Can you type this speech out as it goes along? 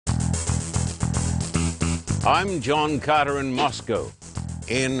I'm John Carter in Moscow,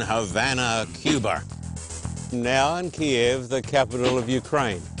 in Havana, Cuba, now in Kiev, the capital of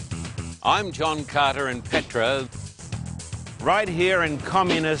Ukraine. I'm John Carter in Petra, right here in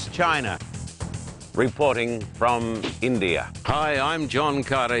communist China, reporting from India. Hi, I'm John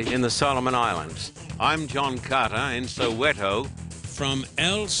Carter in the Solomon Islands. I'm John Carter in Soweto, from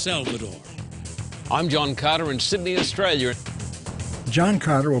El Salvador. I'm John Carter in Sydney, Australia. John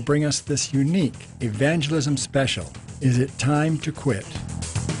Carter will bring us this unique evangelism special. Is it time to quit?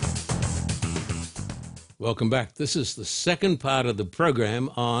 Welcome back. This is the second part of the program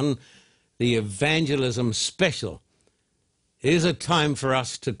on the evangelism special. Is it time for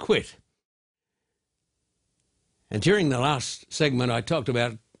us to quit? And during the last segment, I talked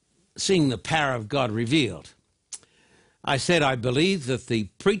about seeing the power of God revealed. I said I believe that the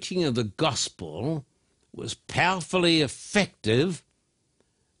preaching of the gospel was powerfully effective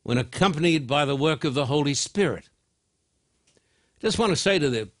when accompanied by the work of the Holy Spirit. I just want to say to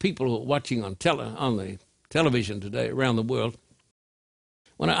the people who are watching on the television today around the world,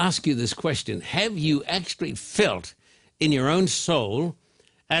 I want to ask you this question. Have you actually felt in your own soul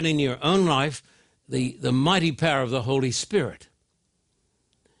and in your own life the mighty power of the Holy Spirit?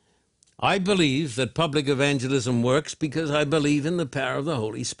 I believe that public evangelism works because I believe in the power of the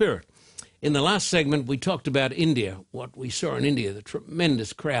Holy Spirit. In the last segment, we talked about India, what we saw in India, the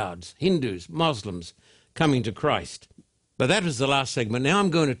tremendous crowds, Hindus, Muslims coming to Christ. But that was the last segment. Now I'm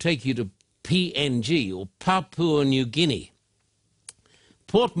going to take you to PNG, or Papua New Guinea.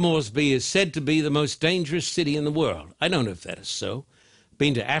 Port Moresby is said to be the most dangerous city in the world. I don't know if that is so.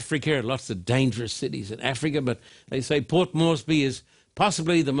 Been to Africa, lots of dangerous cities in Africa, but they say Port Moresby is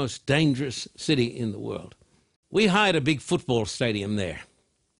possibly the most dangerous city in the world. We hired a big football stadium there.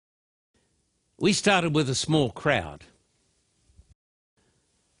 We started with a small crowd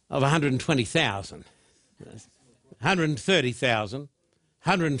of 120,000, 130,000,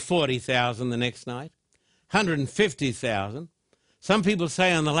 140,000 the next night, 150,000. Some people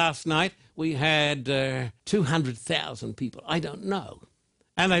say on the last night we had 200,000 people. I don't know.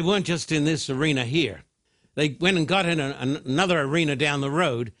 And they weren't just in this arena here. They went and got in another arena down the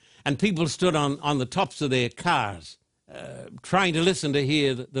road, and people stood on the tops of their cars trying to listen to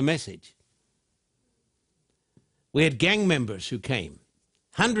hear the message. We had gang members who came,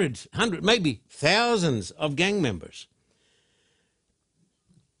 hundreds, maybe thousands of gang members.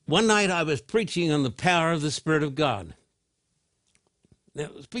 One night I was preaching on the power of the Spirit of God. Now,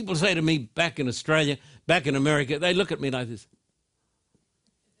 people say to me back in Australia, back in America, they look at me like this.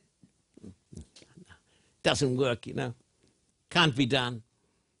 Doesn't work, you know. Can't be done.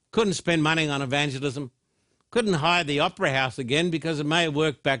 Couldn't spend money on evangelism. Couldn't hire the Opera House again because it may have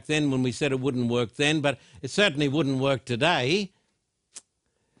worked back then when we said it wouldn't work then, but it certainly wouldn't work today.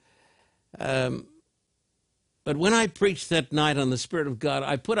 But when I preached that night on the Spirit of God,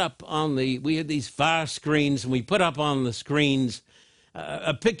 I put up on we had these far screens, and we put up on the screens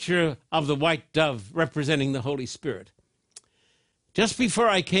a picture of the white dove representing the Holy Spirit. Just before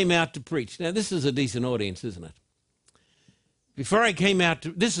I came out to preach, now this is a decent audience, isn't it? Before I came out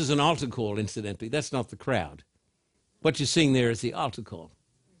this is an altar call, incidentally. That's not the crowd. What you're seeing there is the altar call.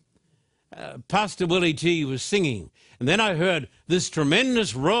 Pastor Willie G was singing, and then I heard this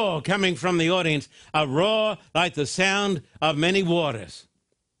tremendous roar coming from the audience, a roar like the sound of many waters.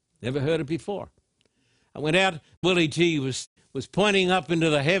 Never heard it before. I went out, Willie G was pointing up into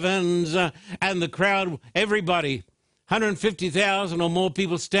the heavens, and the crowd, everybody, 150,000 or more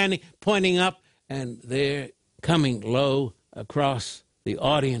people standing, pointing up, and they're coming low across the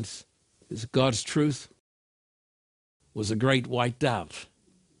audience. Is God's truth was a great white dove,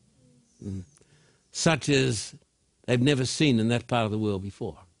 such as they've never seen in that part of the world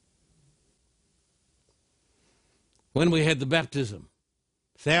before. When we had the baptism,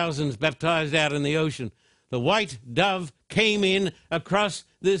 thousands baptized out in the ocean, the white dove came in across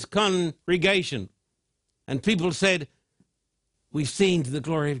this congregation, and people said, we've seen the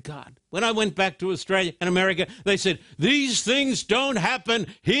glory of God. When I went back to Australia and America, they said, these things don't happen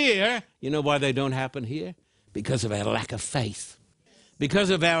here. You know why they don't happen here? Because of our lack of faith, because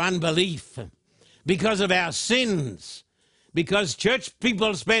of our unbelief, because of our sins, because church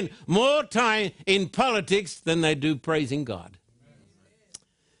people spend more time in politics than they do praising God.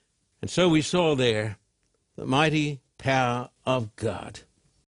 And so we saw there the mighty power of God.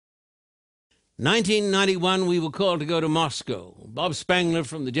 1991, we were called to go to Moscow. Bob Spangler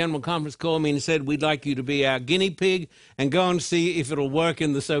from the General Conference called me and said, we'd like you to be our guinea pig and go and see if it'll work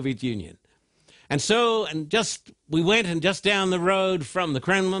in the Soviet Union. And so, we went, and just down the road from the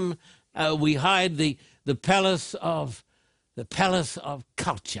Kremlin, we hired the palace of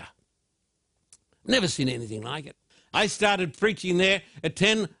culture. Never seen anything like it. I started preaching there at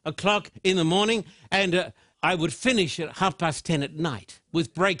 10 o'clock in the morning, and I would finish at 10:30 at night,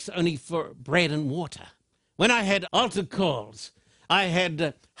 with breaks only for bread and water. When I had altar calls, I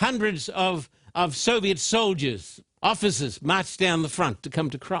had hundreds of Soviet soldiers, officers, march down the front to come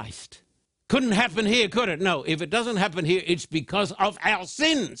to Christ. Couldn't happen here, could it? No, if it doesn't happen here, it's because of our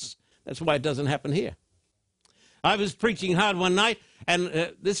sins. That's why it doesn't happen here. I was preaching hard one night,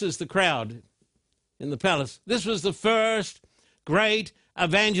 and this is the crowd in the palace. This was the first great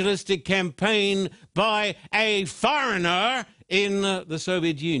evangelistic campaign by a foreigner in the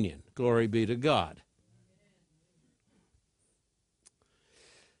Soviet Union. Glory be to God.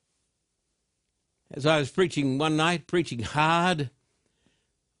 As I was preaching one night, preaching hard,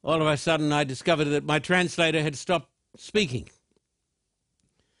 all of a sudden I discovered that my translator had stopped speaking.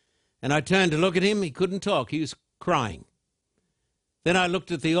 And I turned to look at him. He couldn't talk. He was crying. Then I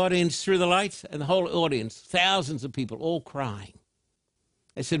looked at the audience through the lights, and the whole audience, thousands of people, all crying.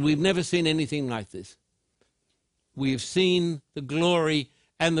 I said, we've never seen anything like this. We've seen the glory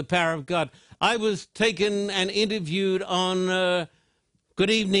and the power of God. I was taken and interviewed on Good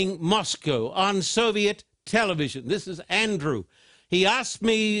Evening Moscow on Soviet television. This is Andrew. He asked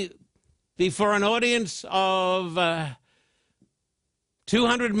me before an audience of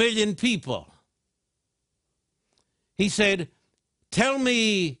 200 million people. He said, tell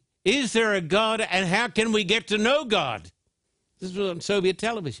me, is there a God, and how can we get to know God? This was on Soviet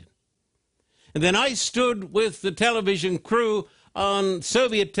television. And then I stood with the television crew on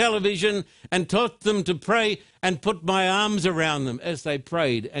Soviet television and taught them to pray and put my arms around them as they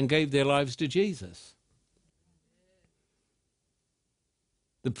prayed and gave their lives to Jesus.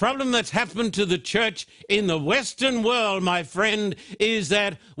 The problem that's happened to the church in the Western world, my friend, is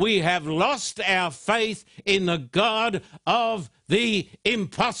that we have lost our faith in the God of the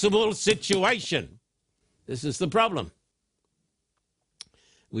impossible situation. This is the problem.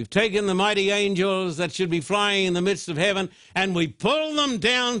 We've taken the mighty angels that should be flying in the midst of heaven, and we pull them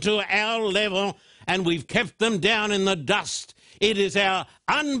down to our level, and we've kept them down in the dust. It is our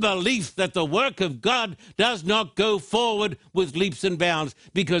unbelief that the work of God does not go forward with leaps and bounds,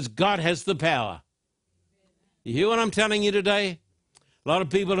 because God has the power. You hear what I'm telling you today? A lot of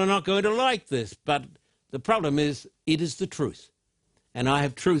people are not going to like this, but the problem is it is the truth, and I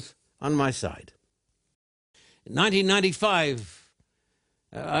have truth on my side. In 1995,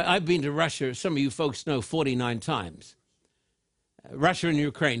 I've been to Russia, some of you folks know, 49 times. Russia and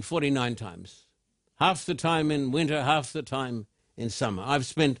Ukraine, 49 times. Half the time in winter, half the time in summer. I've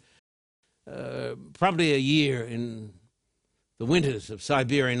spent probably a year in the winters of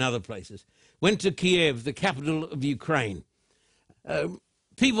Siberia and other places. Went to Kiev, the capital of Ukraine.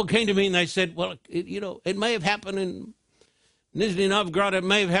 People came to me and they said, well, it may have happened in Nizhny Novgorod, it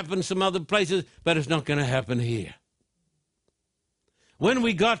may have happened some other places, but it's not going to happen here. When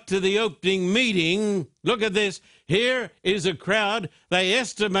we got to the opening meeting, look at this. Here is a crowd they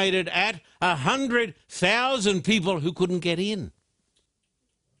estimated at 100,000 people who couldn't get in.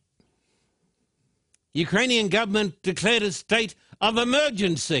 Ukrainian government declared a state of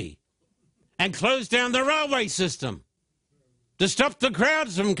emergency and closed down the railway system to stop the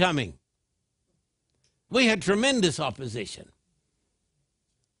crowds from coming. We had tremendous opposition.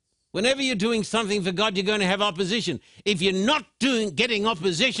 Whenever you're doing something for God, you're going to have opposition. If you're not getting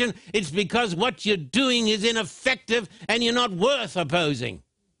opposition, it's because what you're doing is ineffective and you're not worth opposing.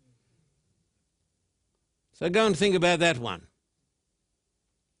 So go and think about that one.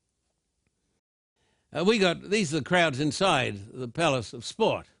 These are the crowds inside the Palace of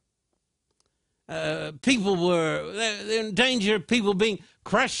Sport. They're in danger of people being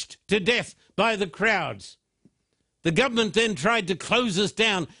crushed to death by the crowds. The government then tried to close us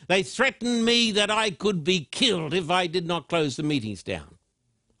down. They threatened me that I could be killed if I did not close the meetings down.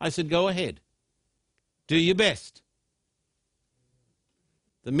 I said, go ahead. Do your best.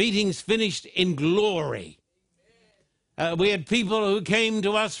 The meetings finished in glory. We had people who came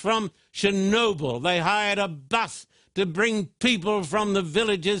to us from Chernobyl. They hired a bus to bring people from the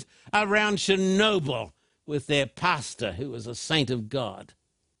villages around Chernobyl with their pastor, who was a saint of God.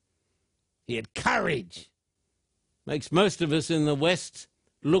 He had courage. Makes most of us in the West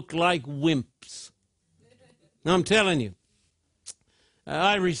look like wimps. I'm telling you.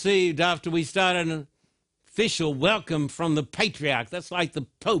 I received, after we started, an official welcome from the Patriarch. That's like the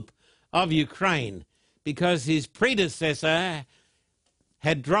Pope of Ukraine, because his predecessor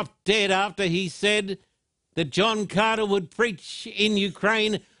had dropped dead after he said that John Carter would preach in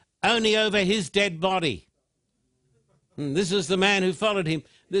Ukraine only over his dead body. And this is the man who followed him.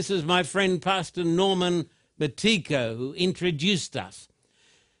 This is my friend, Pastor Norman Matiko, who introduced us.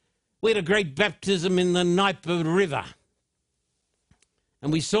 We had a great baptism in the Knipa River.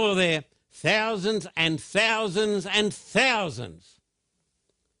 And we saw there thousands and thousands and thousands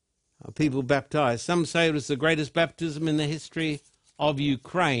of people baptized. Some say it was the greatest baptism in the history of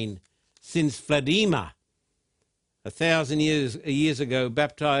Ukraine since Vladimir, 1,000 years ago,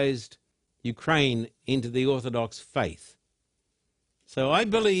 baptized Ukraine into the Orthodox faith. So I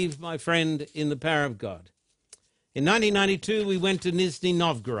believe, my friend, in the power of God. In 1992, we went to Nizhny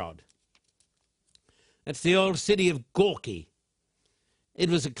Novgorod. That's the old city of Gorky. It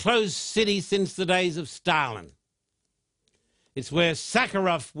was a closed city since the days of Stalin. It's where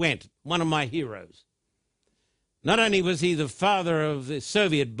Sakharov went, one of my heroes. Not only was he the father of the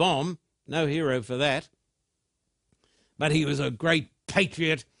Soviet bomb, no hero for that, but he was a great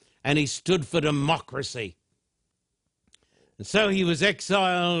patriot and he stood for democracy. And so he was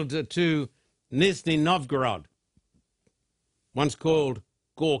exiled to Nizhny Novgorod, once called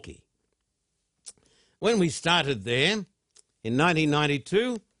Gorky. When we started there in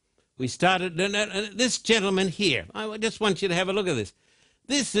 1992, we started, this gentleman here, I just want you to have a look at this.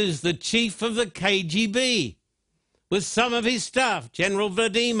 This is the chief of the KGB with some of his staff, General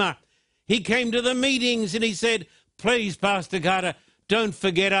Vladimir. He came to the meetings and he said, please, Pastor Carter, don't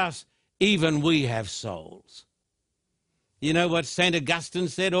forget us, even we have souls. You know what St. Augustine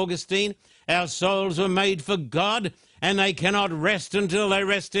said, Augustine? Our souls were made for God and they cannot rest until they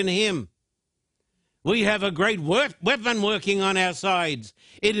rest in him. We have a great weapon working on our sides.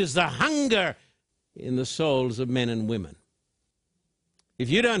 It is the hunger in the souls of men and women. If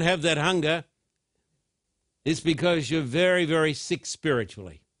you don't have that hunger, it's because you're very, very sick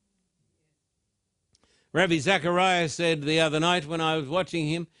spiritually. Rabbi Zachariah said the other night when I was watching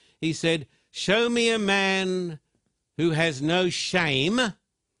him, he said, show me a man who has no shame,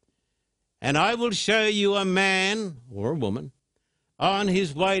 and I will show you a man or a woman on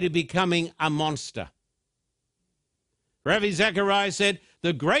his way to becoming a monster. Ravi Zachariah said,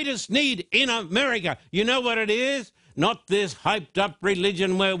 the greatest need in America, you know what it is? Not this hyped-up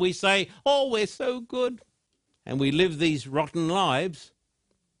religion where we say, oh, we're so good, and we live these rotten lives.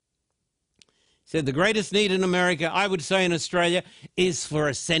 He said, the greatest need in America, I would say in Australia, is for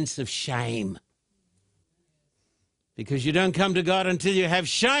a sense of shame. Because you don't come to God until you have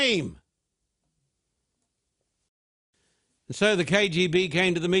shame. And so the KGB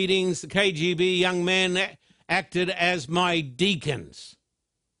came to the meetings. The KGB young men acted as my deacons.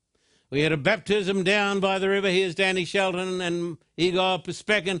 We had a baptism down by the river. Here's Danny Shelton and Igor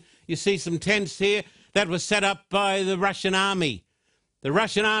Pespekin. You see some tents here. That was set up by the Russian army. The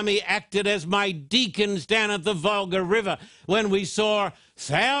Russian army acted as my deacons down at the Volga River when we saw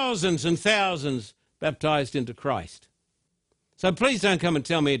thousands and thousands baptized into Christ. So please don't come and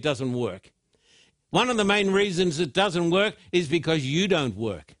tell me it doesn't work. One of the main reasons it doesn't work is because you don't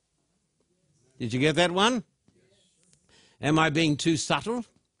work. Did you get that one? Am I being too subtle?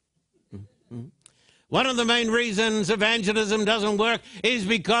 One of the main reasons evangelism doesn't work is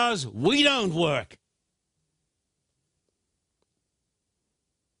because we don't work.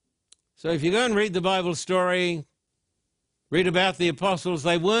 So if you go and read the Bible story, read about the apostles,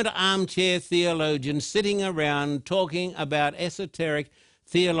 they weren't armchair theologians sitting around talking about esoteric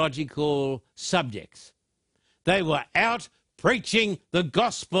theological subjects. They were out preaching the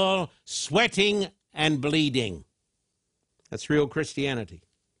gospel, sweating and bleeding. That's real Christianity.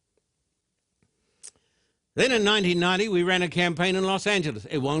 Then in 1990, we ran a campaign in Los Angeles.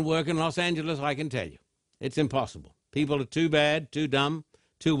 It won't work in Los Angeles, I can tell you. It's impossible. People are too bad, too dumb,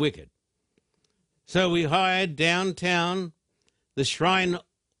 too wicked. So we hired downtown the Shrine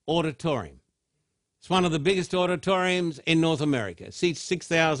Auditorium. It's one of the biggest auditoriums in North America. It seats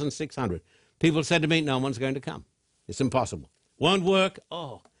 6,600. People said to me, no one's going to come. It's impossible. Won't work.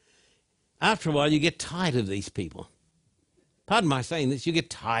 Oh, after a while you get tired of these people. Pardon my saying this, you get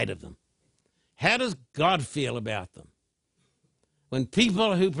tired of them. How does God feel about them? When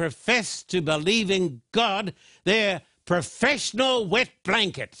people who profess to believe in God, they're professional wet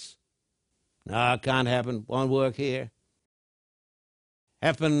blankets. No, it can't happen. Won't work here.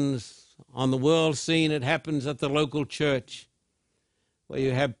 Happens on the world scene. It happens at the local church, where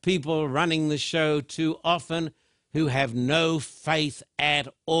you have people running the show too often who have no faith at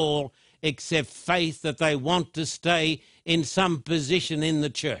all, except faith that they want to stay in some position in the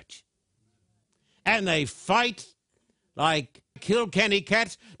church. And they fight like Kilkenny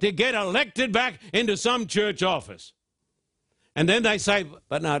cats to get elected back into some church office. And then they say,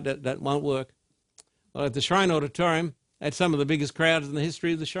 but no, that won't work. Well, at the Shrine Auditorium, had some of the biggest crowds in the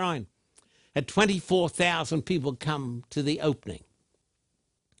history of the Shrine. Had 24,000 people come to the opening.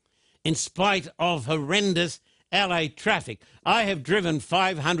 In spite of horrendous LA traffic. I have driven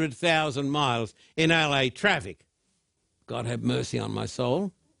 500,000 miles in LA traffic. God have mercy on my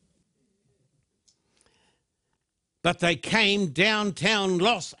soul. But they came downtown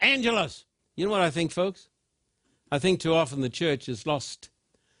Los Angeles. You know what I think, folks? I think too often the church has lost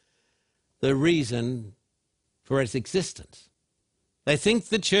the reason for its existence. They think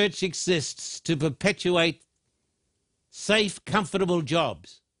the church exists to perpetuate safe, comfortable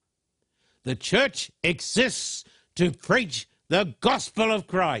jobs. The church exists to preach the gospel of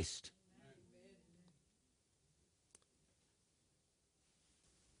Christ.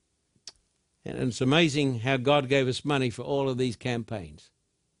 And it's amazing how God gave us money for all of these campaigns.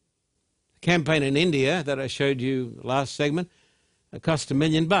 The campaign in India that I showed you last segment, it cost $1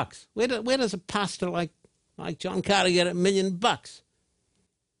 million. Where does a pastor like John Carter get $1 million? $1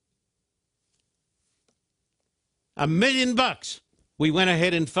 million. We went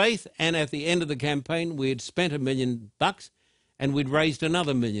ahead in faith, and at the end of the campaign, we had spent $1 million, and we'd raised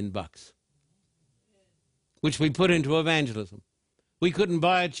another $1 million, which we put into evangelism. We couldn't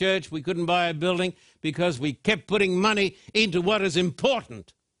buy a church, we couldn't buy a building, because we kept putting money into what is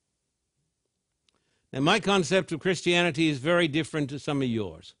important. Now, my concept of Christianity is very different to some of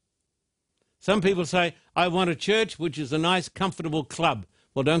yours. Some people say, I want a church which is a nice, comfortable club.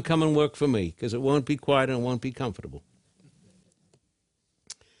 Well, don't come and work for me, because it won't be quiet and it won't be comfortable.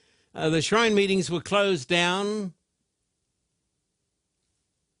 The shrine meetings were closed down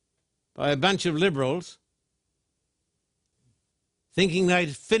by a bunch of liberals, thinking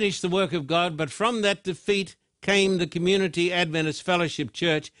they'd finished the work of God, but from that defeat came the Community Adventist Fellowship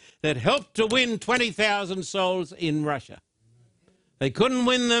Church that helped to win 20,000 souls in Russia. They couldn't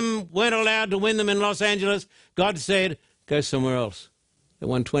win them, weren't allowed to win them in Los Angeles. God said, go somewhere else. They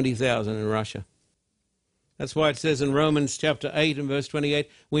won 20,000 in Russia. That's why it says in Romans chapter 8 and verse 28,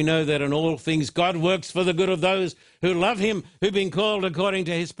 we know that in all things God works for the good of those who love him, who've been called according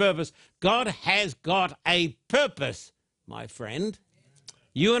to his purpose. God has got a purpose, my friend.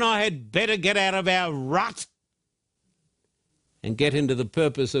 You and I had better get out of our rut and get into the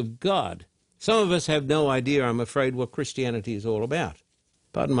purpose of God. Some of us have no idea, I'm afraid, what Christianity is all about.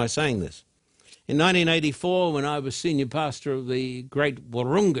 Pardon my saying this. In 1984, when I was senior pastor of the great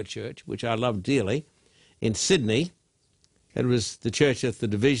Wahroonga Church, which I love dearly, in Sydney, it was the church at the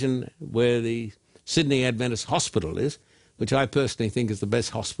division where the Sydney Adventist Hospital is, which I personally think is the best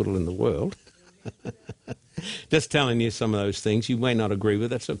hospital in the world. Just telling you some of those things. You may not agree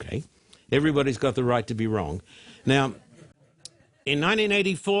with, that's okay. Everybody's got the right to be wrong. Now, in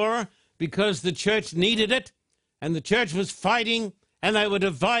 1984, because the church needed it, and the church was fighting, and they were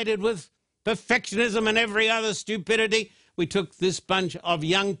divided with perfectionism and every other stupidity, we took this bunch of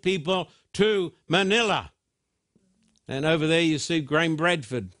young people to Manila. And over there you see Graham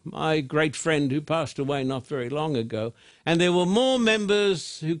Bradford, my great friend who passed away not very long ago. And there were more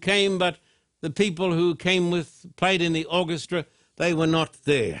members who came, but the people who came played in the orchestra, they were not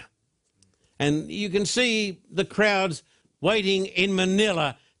there. And you can see the crowds waiting in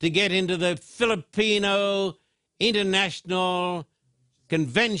Manila to get into the Filipino International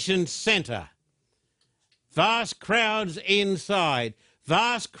Convention Center. Vast crowds inside,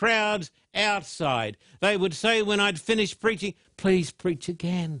 vast crowds outside. They would say when I'd finished preaching, please preach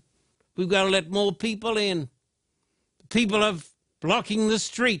again. We've got to let more people in. People are blocking the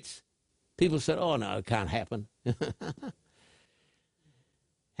streets. People said, oh no, it can't happen.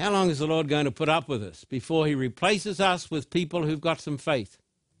 How long is the Lord going to put up with us before he replaces us with people who've got some faith?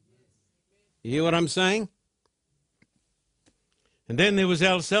 You hear what I'm saying? And then there was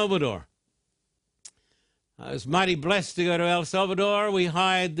El Salvador. I was mighty blessed to go to El Salvador. We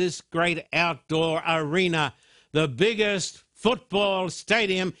hired this great outdoor arena, the biggest football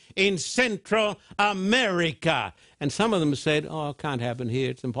stadium in Central America. And some of them said, oh, it can't happen here.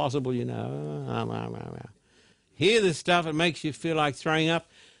 It's impossible, you know. Hear this stuff, it makes you feel like throwing up.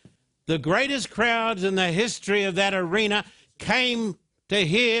 The greatest crowds in the history of that arena came to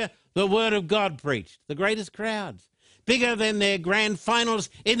hear the Word of God preached. The greatest crowds. Bigger than their grand finals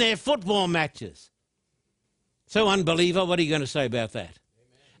in their football matches. So, unbeliever, what are you going to say about that?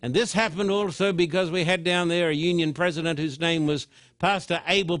 Amen. And this happened also because we had down there a union president whose name was Pastor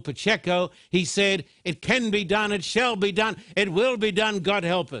Abel Pacheco. He said, it can be done, it shall be done, it will be done, God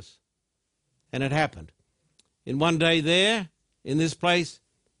help us. And it happened. In one day there, in this place,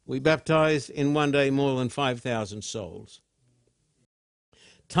 we baptized in one day more than 5,000 souls.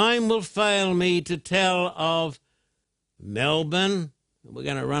 Time will fail me to tell of Melbourne. We're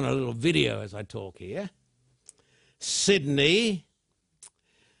going to run a little video as I talk here. Sydney,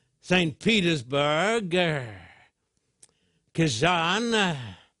 St. Petersburg, Kazan,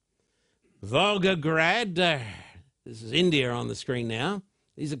 Volgograd. This is India on the screen now.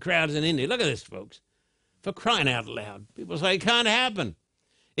 These are crowds in India. Look at this, folks. For crying out loud. People say it can't happen.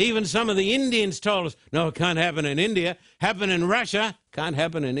 Even some of the Indians told us, no, it can't happen in India. Happen in Russia. Can't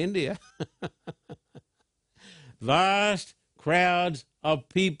happen in India. Vast crowds of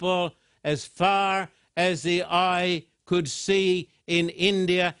people as far as the eye could see in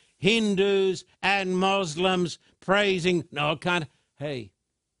India. Hindus and Muslims praising. No, it can't. Hey,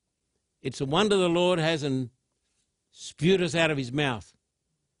 it's a wonder the Lord hasn't spewed us out of his mouth.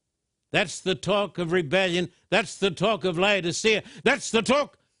 That's the talk of rebellion. That's the talk of Laodicea. That's the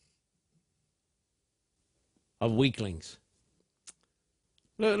talk of weaklings.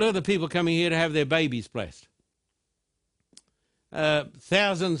 Look at the people coming here to have their babies blessed.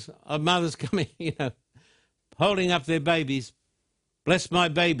 Thousands of mothers coming, holding up their babies. Bless my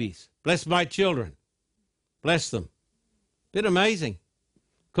babies. Bless my children. Bless them. Bit amazing.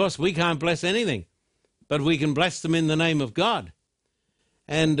 Of course, we can't bless anything, but we can bless them in the name of God.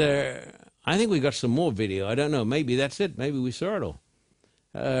 And I think we got some more video. I don't know. Maybe that's it. Maybe we saw it all.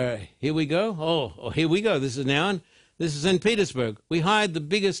 Here we go. Oh, here we go. This is in Petersburg. We hired the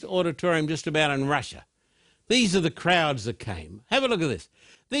biggest auditorium just about in Russia. These are the crowds that came. Have a look at this.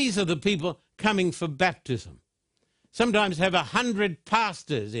 These are the people coming for baptism. Sometimes have 100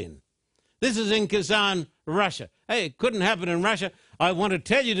 pastors in. This is in Kazan, Russia. Hey, it couldn't happen in Russia. I want to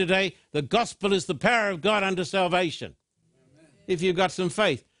tell you today, the gospel is the power of God unto salvation. Amen. If you've got some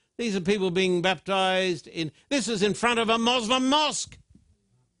faith. These are people being baptized in. This is in front of a Muslim mosque.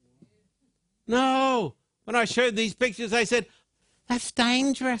 No. When I showed these pictures, they said, that's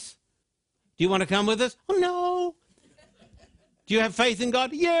dangerous. Do you want to come with us? Oh, no. Do you have faith in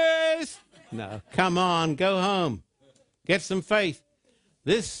God? Yes. No. Come on, go home. Get some faith.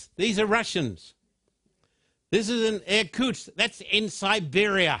 These are Russians. This is in Irkutsk. That's in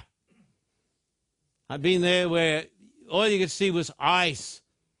Siberia. I've been there where all you could see was ice.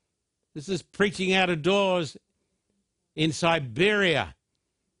 This is preaching out of doors in Siberia.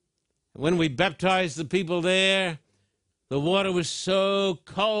 When we baptized the people there, the water was so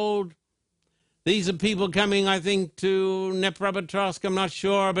cold. These are people coming, I think, to Dnepropetrovsk, I'm not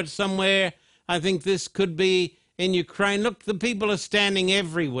sure, but somewhere. I think this could be in Ukraine. Look, the people are standing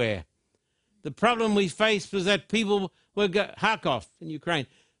everywhere. The problem we faced was that people were Kharkov in Ukraine.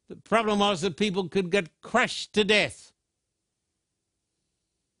 The problem was that people could get crushed to death.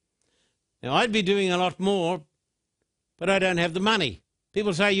 Now, I'd be doing a lot more, but I don't have the money.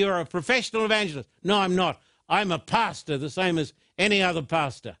 People say, you're a professional evangelist. No, I'm not. I'm a pastor, the same as any other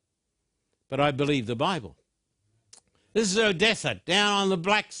pastor. But I believe the Bible. This is Odessa, down on the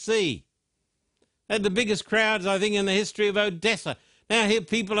Black Sea. They had the biggest crowds, I think, in the history of Odessa. Now here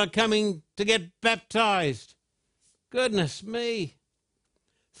people are coming to get baptized. Goodness me.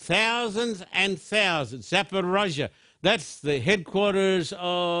 Thousands and thousands. Zaporozhye, that's the headquarters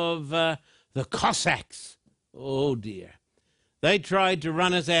of the Cossacks. Oh, dear. They tried to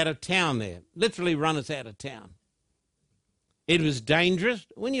run us out of town there, literally run us out of town. It was dangerous.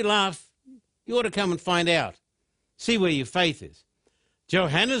 When you laugh, you ought to come and find out. See where your faith is.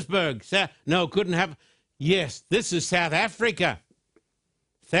 Johannesburg, no, couldn't happen. Yes, this is South Africa.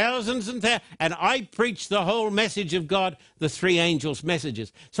 Thousands and thousands. And I preach the whole message of God, the three angels'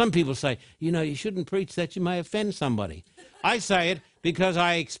 messages. Some people say, you shouldn't preach that, you may offend somebody. I say it because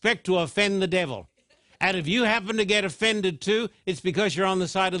I expect to offend the devil. And if you happen to get offended too, it's because you're on the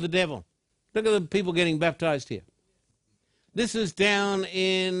side of the devil. Look at the people getting baptized here. This is down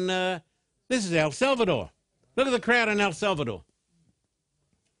in, this is El Salvador. Look at the crowd in El Salvador.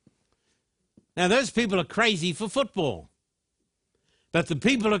 Now, those people are crazy for football. But the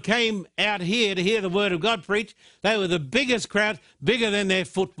people who came out here to hear the word of God preached, they were the biggest crowd, bigger than their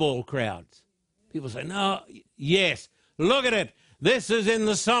football crowds. People say, no, yes, look at it. This is in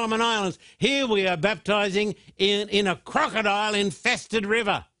the Solomon Islands. Here we are baptizing in a crocodile-infested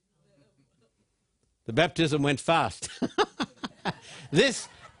river. The baptism went fast. This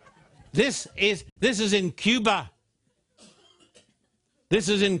is in Cuba. This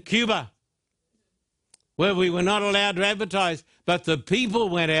is in Cuba, where we were not allowed to advertise. But the people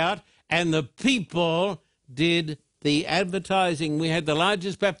went out, and the people did the advertising. We had the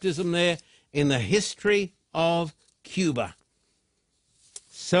largest baptism there in the history of Cuba.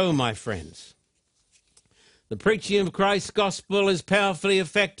 So, my friends, the preaching of Christ's gospel is powerfully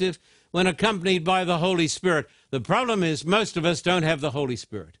effective when accompanied by the Holy Spirit. The problem is most of us don't have the Holy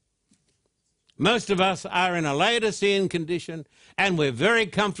Spirit. Most of us are in a Laodicean condition, and we're very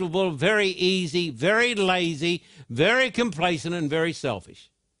comfortable, very easy, very lazy, very complacent, and very selfish.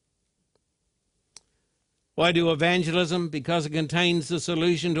 Why do evangelism? Because it contains the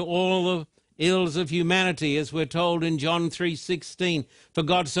solution to all the ills of humanity, as we're told in John 3:16. For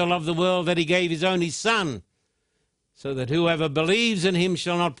God so loved the world that he gave his only Son, so that whoever believes in him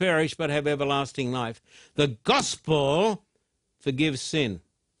shall not perish but have everlasting life. The gospel forgives sin.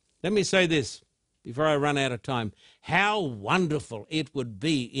 Let me say this before I run out of time. How wonderful it would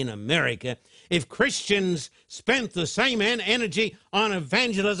be in America if Christians spent the same energy on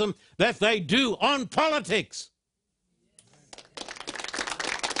evangelism that they do on politics.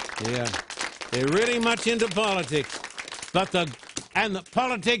 Yeah, they're really much into politics. But the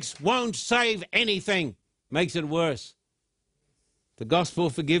politics won't save anything. Makes it worse. The gospel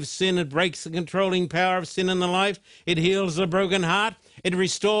forgives sin. It breaks the controlling power of sin in the life. It heals the broken heart. It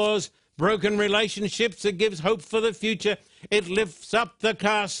restores broken relationships. It gives hope for the future. It lifts up the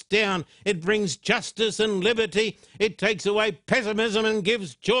cast down. It brings justice and liberty. It takes away pessimism and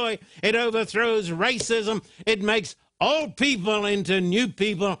gives joy. It overthrows racism. It makes old people into new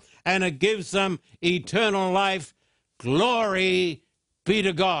people, and it gives them eternal life. Glory be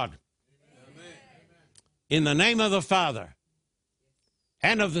to God. Amen. In the name of the Father,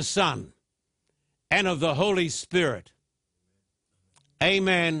 and of the Son, and of the Holy Spirit.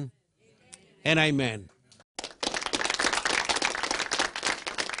 Amen and amen.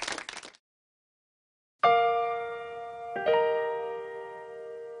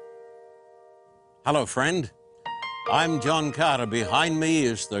 Hello, friend. I'm John Carter. Behind me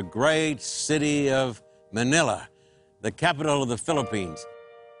is the great city of Manila, the capital of the Philippines.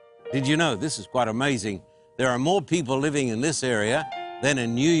 Did you know, this is quite amazing, there are more people living in this area than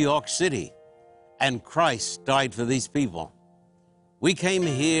in New York City, and Christ died for these people. We came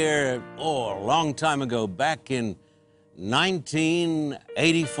here, a long time ago, back in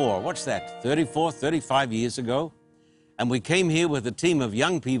 1984. What's that, 35 years ago? And we came here with a team of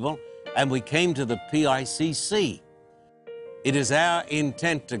young people, and we came to the PICC. It is our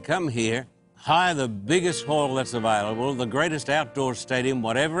intent to come here, hire the biggest hall that's available, the greatest outdoor stadium,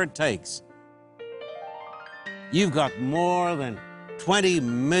 whatever it takes. You've got more than 20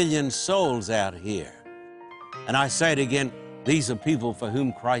 million souls out here. And I say it again, these are people for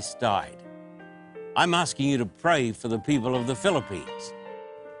whom Christ died. I'm asking you to pray for the people of the Philippines.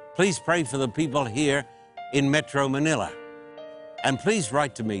 Please pray for the people here in Metro Manila. And please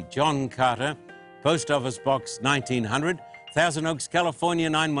write to me, John Carter, Post Office Box 1900, Thousand Oaks, California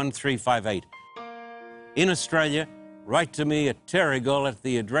 91358. In Australia, write to me at Terrigal at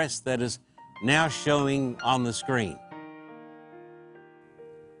the address that is now showing on the screen.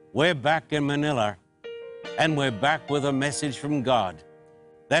 We're back in Manila, and we're back with a message from God.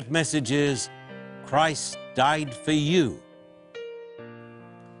 That message is, Christ died for you,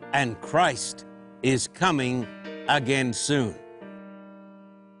 and Christ is coming again soon.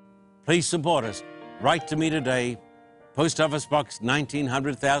 Please support us. Write to me today, Post Office Box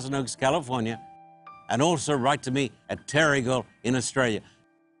 1900, Thousand Oaks, California, and also write to me at Terrigal in Australia.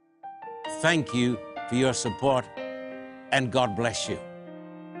 Thank you for your support, and God bless you.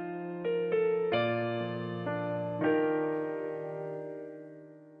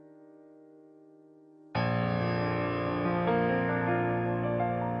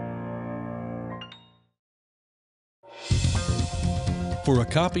 For a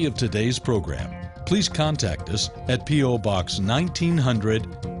copy of today's program, please contact us at P.O. Box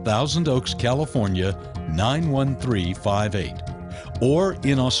 1900, Thousand Oaks, California 91358. Or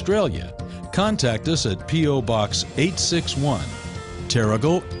in Australia, contact us at P.O. Box 861,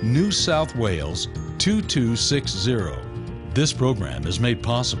 Terrigal, New South Wales 2260. This program is made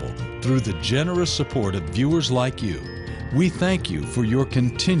possible through the generous support of viewers like you. We thank you for your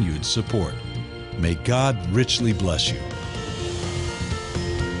continued support. May God richly bless you.